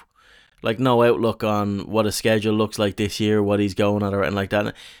no outlook on what his schedule looks like this year, what he's going at, or anything like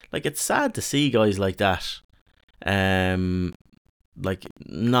that. Like, it's sad to see guys like that, like,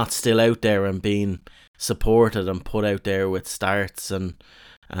 not still out there and being supported and put out there with starts and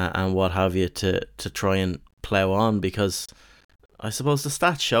what have you to try and plough on, because I suppose the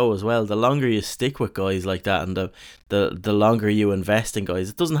stats show as well, the longer you stick with guys like that and the longer you invest in guys,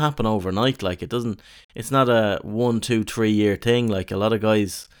 it doesn't happen overnight. Like, it's not a 1, 2, 3 year thing. Like, a lot of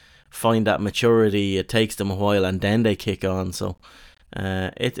guys find that maturity, it takes them a while, and then they kick on. So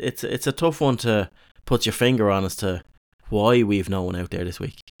it's a tough one to put your finger on as to why we've no one out there this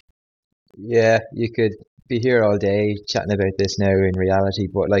week. Yeah, you could be here all day chatting about this now in reality,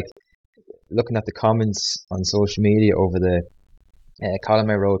 but like, looking at the comments on social media over the column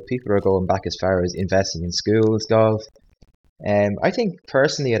I wrote, people are going back as far as investing in schools golf. I think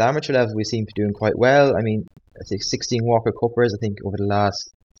personally at amateur level we seem to be doing quite well. I mean, I think 16 Walker Cuppers, I think over the last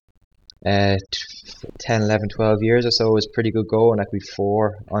 10, 11, 12 years or so is pretty good going. Like, we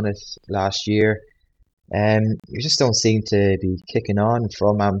 4 on it last year. We just don't seem to be kicking on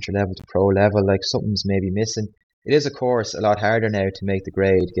from amateur level to pro level. Like, something's maybe missing. It is, of course, a lot harder now to make the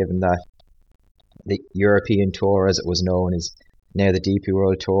grade, given that the European Tour, as it was known, is now the DP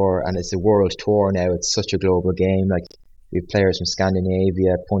World Tour, and it's a world tour now. It's such a global game. Like, we have players from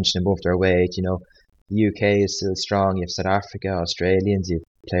Scandinavia punching above their weight. The UK is still strong. You have South Africa, Australians. You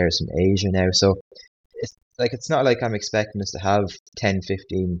have players from Asia now. So it's not like I'm expecting us to have 10,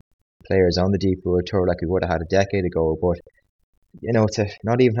 15 players on the DP World Tour like we would have had a decade ago. But to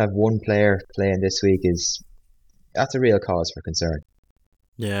not even have one player playing this week that's a real cause for concern.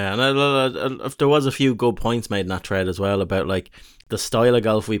 Yeah, and if there was a few good points made in that thread as well about, like, the style of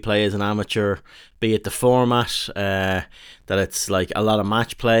golf we play as an amateur, be it the format, that it's like a lot of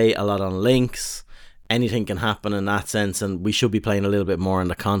match play, a lot on links, anything can happen in that sense, and we should be playing a little bit more on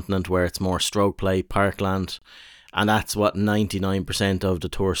the continent where it's more stroke play, parkland, and that's what 99% of the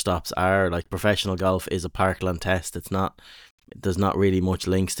tour stops are. Like, professional golf is a parkland test. There's not really much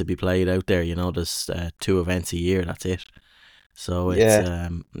links to be played out there. There's 2 events a year, that's it. So it's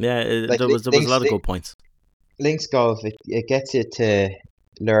like, there was a lot of good points. Links golf, it gets you to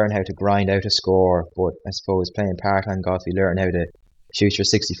learn how to grind out a score, but I suppose playing parkland golf, you learn how to shoot your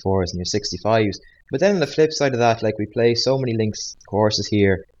 64s and your 65s. But then on the flip side of that, like, we play so many links courses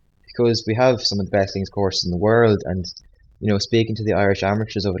here because we have some of the best links courses in the world, and speaking to the Irish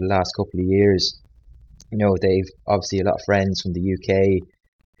amateurs over the last couple of years, they've obviously a lot of friends from the UK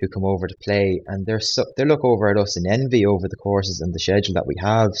who come over to play, and they look over at us in envy over the courses and the schedule that we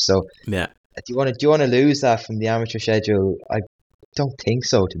have. So, Yeah. do you want to lose that from the amateur schedule? I don't think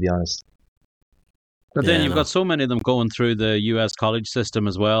so, to be honest. But then Yeah, you've no. got so many of them going through the US college system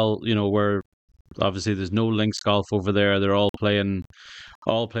as well, where obviously there's no links golf over there. They're all playing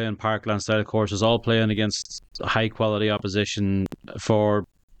parkland style courses, all playing against high quality opposition for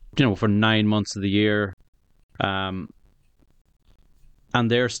 9 months of the year. And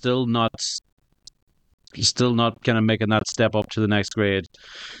they're still not kind of making that step up to the next grade.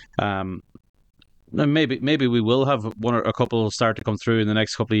 And maybe we will have one or a couple start to come through in the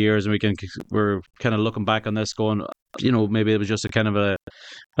next couple of years, and we're kind of looking back on this going, maybe it was just a kind of a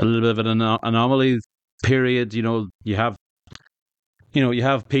little bit of an anomaly period. You have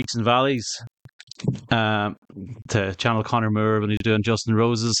peaks and valleys. To channel Conor Moore when he's doing Justin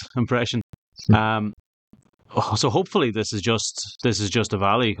Rose's impression. So hopefully this is just a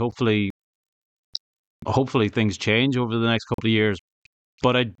valley. Hopefully things change over the next couple of years.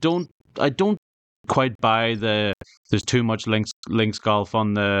 But I don't quite buy there's too much links golf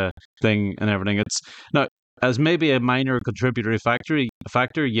on the thing and everything. It's now as maybe a minor contributory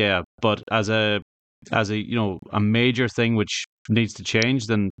factor, yeah, but as a a major thing which needs to change,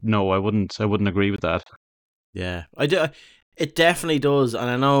 then no, I wouldn't agree with that. Yeah, I do. It definitely does, and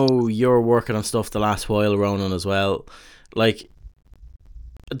I know you're working on stuff the last while, Ronan, as well. Like,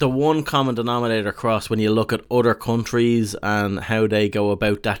 the one common denominator across when you look at other countries and how they go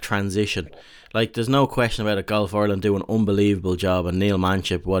about that transition, like, there's no question about it. Golf Ireland do an unbelievable job, and Neil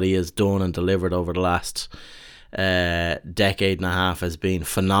Manship, what he has done and delivered over the last decade and a half has been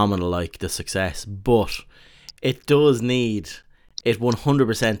phenomenal, like the success. But it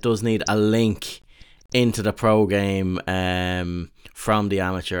 100% does need a link into the pro game from the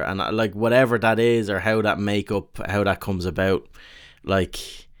amateur, and like whatever that is or how that comes about,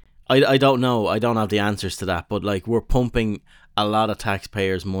 like I don't know, I don't have the answers to that, but like we're pumping a lot of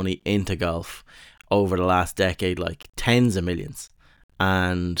taxpayers' money into golf over the last decade, like tens of millions,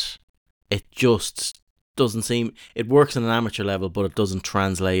 and it just doesn't seem, it works on an amateur level, but it doesn't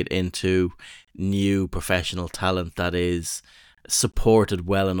translate into new professional talent that is supported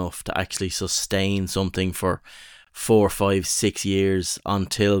well enough to actually sustain something for 4, 5, 6 years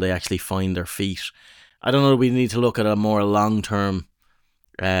until they actually find their feet. I don't know, we need to look at a more long-term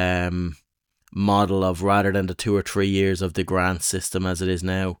model of, rather than the 2 or 3 years of the grant system as it is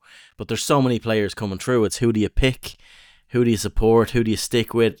now. But there's so many players coming through. It's who do you pick? Who do you support? Who do you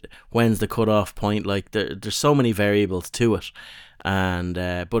stick with? When's the cut-off point? Like, there's so many variables to it. And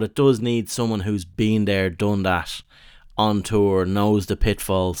but it does need someone who's been there, done that, on tour, knows the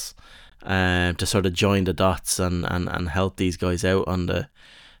pitfalls, to sort of join the dots and help these guys out on the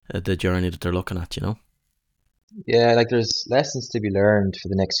journey that they're looking at, Yeah, like there's lessons to be learned for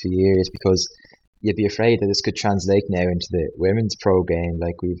the next few years, because you'd be afraid that this could translate now into the women's pro game.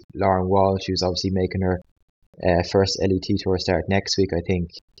 Like, we've Lauren Walsh, who's obviously making her first LET tour start next week, I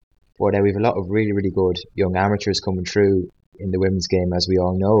think. But we've a lot of really, really good young amateurs coming through in the women's game, as we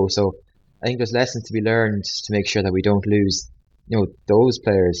all know. So I think there's lessons to be learned to make sure that we don't lose, those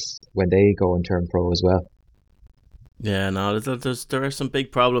players when they go and turn pro as well. Yeah, no, there are some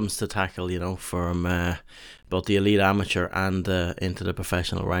big problems to tackle, from both the elite amateur and into the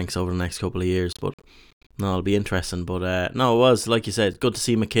professional ranks over the next couple of years. But no, it'll be interesting. But no, it was, like you said, good to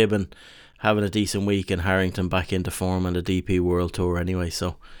see McKibben having a decent week and Harrington back into form on the DP World Tour anyway.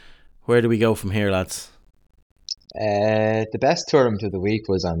 So where do we go from here, lads? The best tournament of the week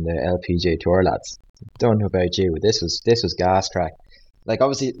was on the LPGA Tour, lads. Don't know about you, but this was gas crack. Like,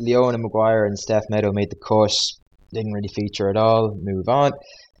 obviously Leona Maguire and Steph Meadow made the cut, didn't really feature at all. Move on.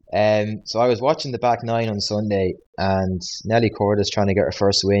 So I was watching the back nine on Sunday, and Nelly Cordes trying to get her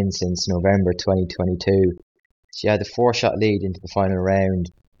first win since November 2022. She had a 4-shot lead into the final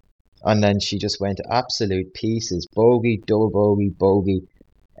round, and then she just went to absolute pieces. Bogey, double bogey, bogey.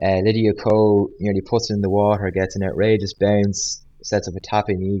 Lydia Ko nearly puts it in the water, gets an outrageous bounce, sets up a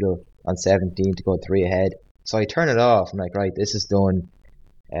tapping eagle on 17 to go 3 ahead. So I turn it off. I'm like, right, this is done.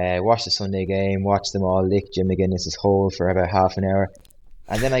 Watch the Sunday game, watch them all lick Jim McGuinness's hole for about half an hour.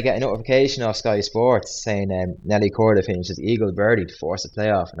 And then I get a notification off Sky Sports saying Nelly Corda finishes eagle birdie to force a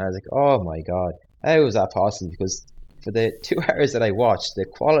playoff. And I was like, oh my God, how was that possible? Because for the 2 hours that I watched, the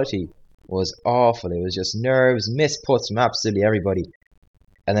quality was awful. It was just nerves, missed putts from absolutely everybody.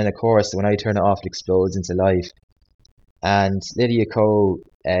 And then, of course, when I turn it off, it explodes into life. And Lydia Ko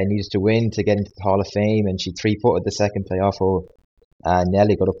needed to win to get into the Hall of Fame, and she 3-putted the second playoff hole. And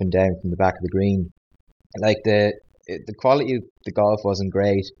Nelly got up and down from the back of the green. Like, the the quality of the golf wasn't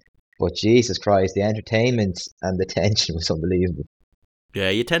great, but Jesus Christ, the entertainment and the tension was unbelievable. Yeah,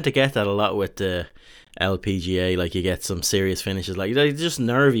 you tend to get that a lot with the LPGA. Like you get some serious finishes, like they're just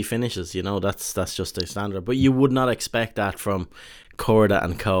nervy finishes. That's just a standard. But you would not expect that from Corda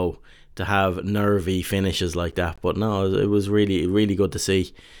and Co. to have nervy finishes like that. But no, it was really really good to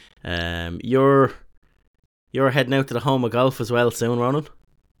see. You're heading out to the home of golf as well soon, Ronan.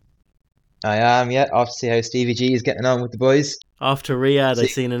 I am, yeah. Off to see how Stevie G is getting on with the boys. Off to Riyadh. I See,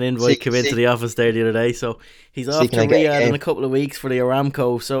 seen an invite see, come into see, the office there the other day. So he's see, off can to I get a Riyadh in game? a couple of weeks for the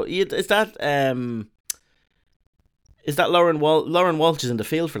Aramco. So is that Lauren Walsh is in the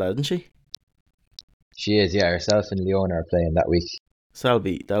field for that, isn't she? She is, yeah. Herself and Leona are playing that week. So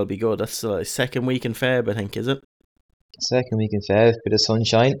that'll be good. That's second week in Feb, I think, is it? Second week in Feb, bit of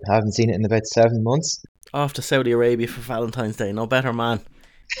sunshine. Haven't seen it in about 7 months. Off to Saudi Arabia for Valentine's Day. No better man.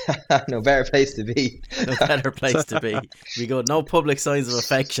 No better place to be. No better place to be. Be good. No public signs of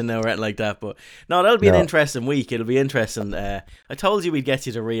affection now or anything like that. But no, that'll be an interesting week. It'll be interesting. I told you we'd get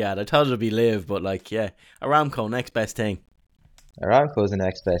you to Riyadh. I thought it'd be LIV, but Aramco, next best thing. Aramco's the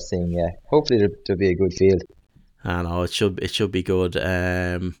next best thing, yeah. Hopefully there'll be a good field. I know it should be good.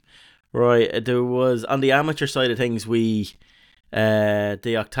 Right, there was on the amateur side of things, the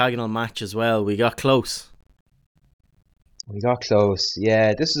octagonal match as well. We got close. We got close.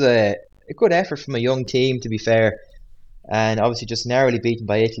 Yeah, this was a good effort from a young team, to be fair. And obviously just narrowly beaten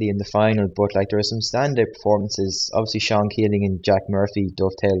by Italy in the final. But there were some standout performances. Obviously Sean Keeling and Jack Murphy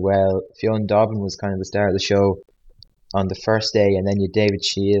dovetailed well. Fionn Dobbin was kind of the star of the show on the first day. And then you had David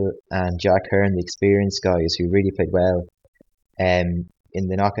Shield and Jack Hearn, the experienced guys, who really played well in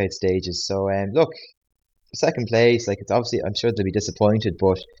the knockout stages. So look, second place, it's obviously, I'm sure they'll be disappointed,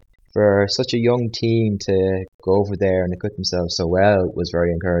 but for such a young team to go over there and acquit themselves so well was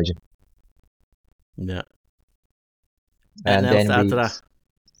very encouraging. Yeah. And then after that,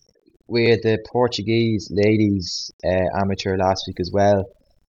 we had the Portuguese ladies amateur last week as well.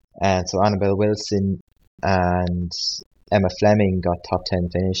 And so Annabelle Wilson and Emma Fleming got top 10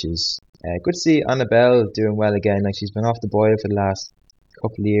 finishes. Good to see Annabelle doing well again. She's been off the boil for the last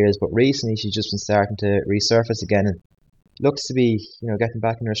couple of years, but recently she's just been starting to resurface again and looks to be, getting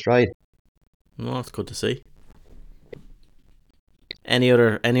back in her stride. Well, that's good to see. Any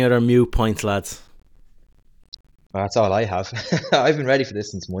other mute points, lads? Well, that's all I have. I've been ready for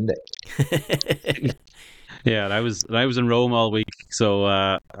this since Monday. Yeah, and I was in Rome all week, so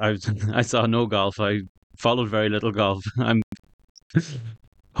I saw no golf. I followed very little golf. I'm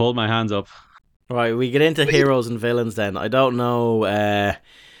hold my hands up. Right, we get into heroes and villains then. I don't know, I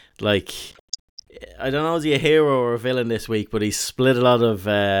don't know, is he a hero or a villain this week? But he's split a lot of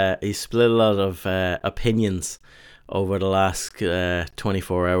opinions over the last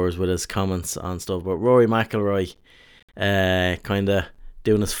 24 hours with his comments on stuff. But Rory McIlroy, kind of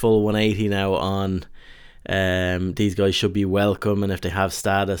doing his full 180 now on these guys should be welcome, and if they have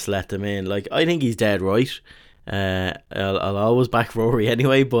status, let them in. I think he's dead right. I'll always back Rory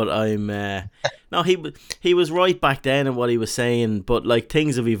anyway, but I'm no, he was right back then in what he was saying, but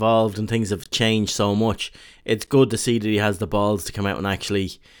things have evolved and things have changed so much. It's good to see that he has the balls to come out and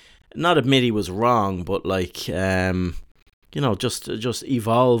actually not admit he was wrong, but just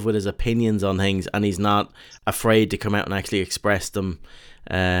evolve with his opinions on things, and he's not afraid to come out and actually express them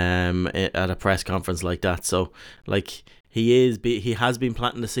at a press conference like that. So he has been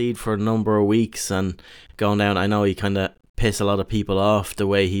planting the seed for a number of weeks and going down. I know he kind of piss a lot of people off the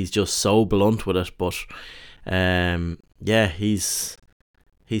way he's just so blunt with it, but he's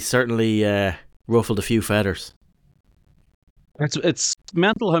certainly ruffled a few feathers. It's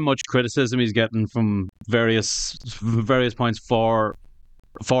mental how much criticism he's getting from various points for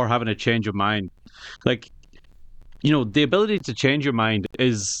having a change of mind. The ability to change your mind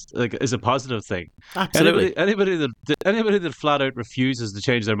is a positive thing. Absolutely. Anybody that flat out refuses to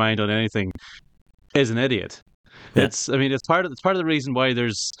change their mind on anything is an idiot. Yeah. It's part of the reason why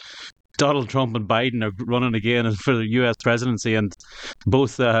there's Donald Trump and Biden are running again for the U.S. presidency, and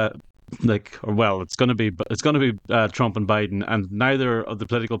both it's going to be Trump and Biden, and neither of the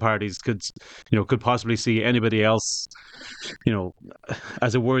political parties could possibly see anybody else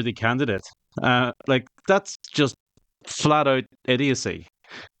as a worthy candidate. That's just flat out idiocy.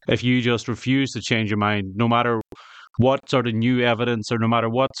 If you just refuse to change your mind, no matter what sort of new evidence or no matter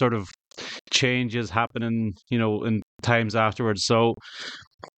what sort of change is happening, in times afterwards. So,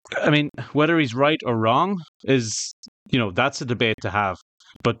 whether he's right or wrong is, that's a debate to have.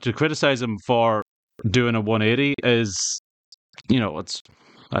 But to criticize him for doing a 180 is, I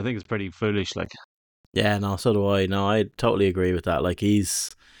think it's pretty foolish. Yeah, no, so do I. No, I totally agree with that.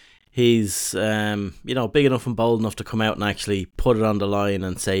 he's big enough and bold enough to come out and actually put it on the line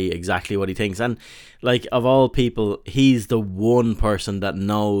and say exactly what he thinks. And like, of all people, he's the one person that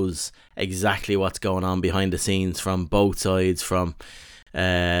knows exactly what's going on behind the scenes from both sides, from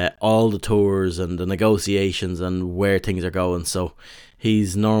all the tours and the negotiations and where things are going. So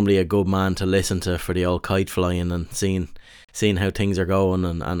he's normally a good man to listen to for the old kite flying and seeing how things are going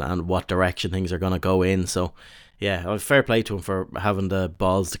and what direction things are going to go in. So yeah, fair play to him for having the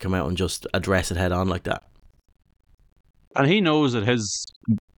balls to come out and just address it head on like that. And he knows that his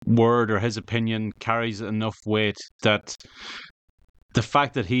word or his opinion carries enough weight that the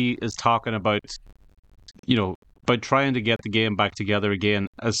fact that he is talking about, by trying to get the game back together again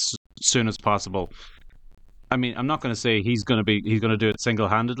as soon as possible. I mean, I'm not going to say he's going to do it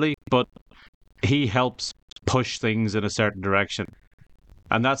single-handedly, but he helps push things in a certain direction.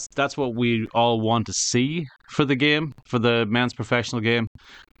 And that's what we all want to see for the game, for the men's professional game.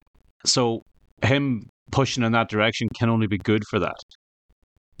 So him pushing in that direction can only be good for that.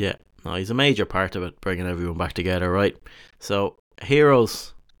 Yeah, no, he's a major part of it, bringing everyone back together, right? So,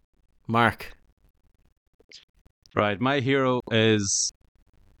 heroes, Mark. Right, my hero is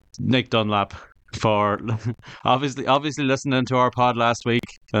Nick Dunlap for obviously listening to our pod last week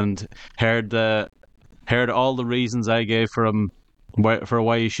and heard all the reasons I gave for him for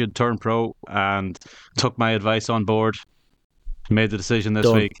why he should turn pro, and took my advice on board. Made the decision this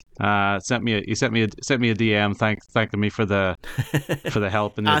week. Sent me a DM thanking me for the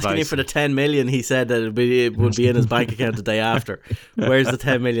help and the asking advice. you for the 10 million. He said that it would be in his bank account the day after. Where's the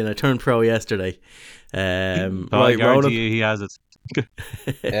 10 million? I turned pro yesterday. I Right, guarantee Ronan. you he has it.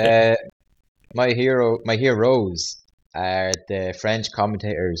 My heroes are the French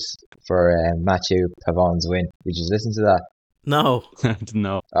commentators for Mathieu Pavon's win. Did you listen to that? No.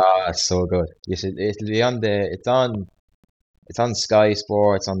 No. Oh, it's so good. You should. It'll be on it's on Sky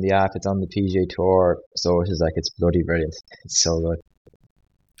Sports, on the app, it's on the PGA Tour. So it's bloody brilliant. It's so good.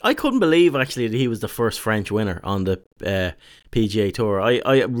 I couldn't believe actually that he was the first French winner on the PGA Tour.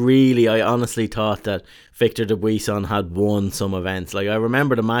 I honestly thought that Victor Dubuisson had won some events. Like, I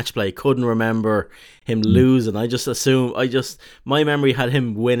remember the match play, couldn't remember him losing. I just assumed, my memory had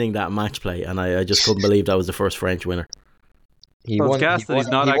him winning that match play, and I just couldn't believe that was the first French winner. He won our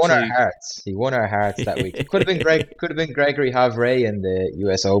hearts. He won our hearts that week. It could have been Gregory Havre in the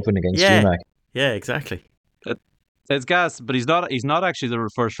US Open against Jumac. Yeah, exactly. It's gas, but he's not actually the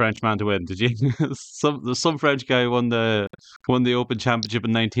first French man to win. Did you? some French guy won the Open Championship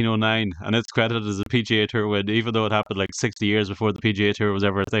in 1909, and it's credited as a PGA Tour win, even though it happened like 60 years before the PGA Tour was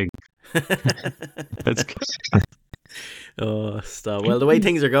ever a thing. Oh, stop. Well, the way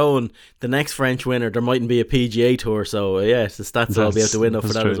things are going, the next French winner, there mightn't be a PGA Tour, so yeah, the stats will all be out the window for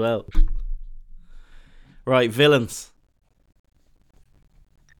that true. as well. Right, villains.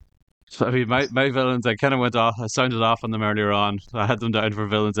 So, I mean, my villains, I kind of went off. I sounded off on them earlier on. I had them down for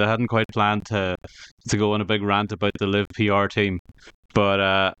villains. I hadn't quite planned to go on a big rant about the LIV PR team,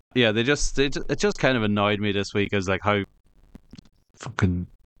 but yeah, it just kind of annoyed me this week as like how fucking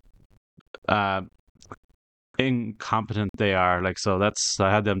incompetent they are. Like, so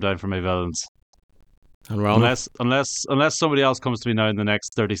I had them down for my villains. And Ronan? Unless somebody else comes to me now in the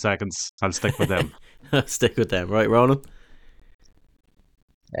next 30 seconds, I'll stick with them. Stick with them, right, Ronan?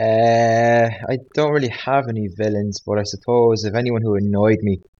 I don't really have any villains, but I suppose if anyone who annoyed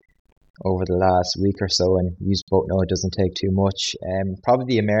me over the last week or so, and you both know it doesn't take too much, probably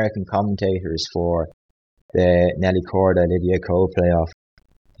the American commentators for the Nelly Korda Lydia Ko playoff.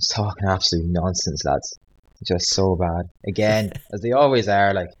 It's talking absolute nonsense, lads. Just so bad. Again, as they always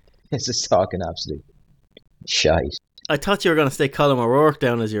are, like, it's just talking absolute shite. I thought you were going to stick Colin O'Rourke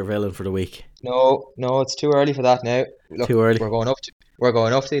down as your villain for the week. No, it's too early for that now. Look, too early. We're going up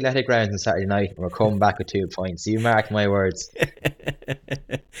to the Athletic Grounds on Saturday night, and we're coming back with 2 points. You mark my words.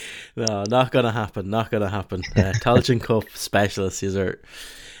 No, not going to happen. Tolchin Cup specialists, you are.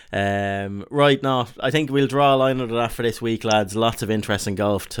 Right, now, I think we'll draw a line under that for this week, lads. Lots of interesting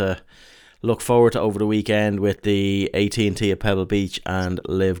golf to look forward to over the weekend, with the AT&T at Pebble Beach and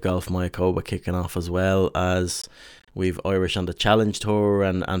LIV Golf Mayakoba kicking off, as well as we've Irish on the Challenge Tour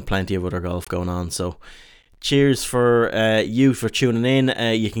and plenty of other golf going on. So cheers for you for tuning in.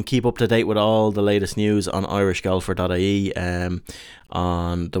 You can keep up to date with all the latest news on irishgolfer.ie,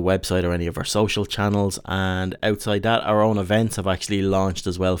 on the website or any of our social channels, and outside that, our own events have actually launched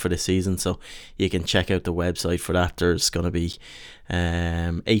as well for this season, so you can check out the website for that. There's going to be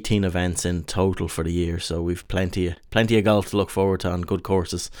 18 events in total for the year, so we've plenty of golf to look forward to on good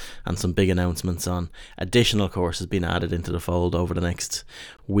courses, and some big announcements on additional courses being added into the fold over the next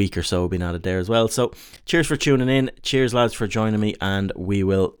week or so, being added there as well. So cheers for tuning in, cheers lads for joining me, and we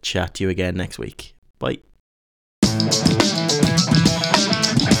will chat to you again next week. Bye.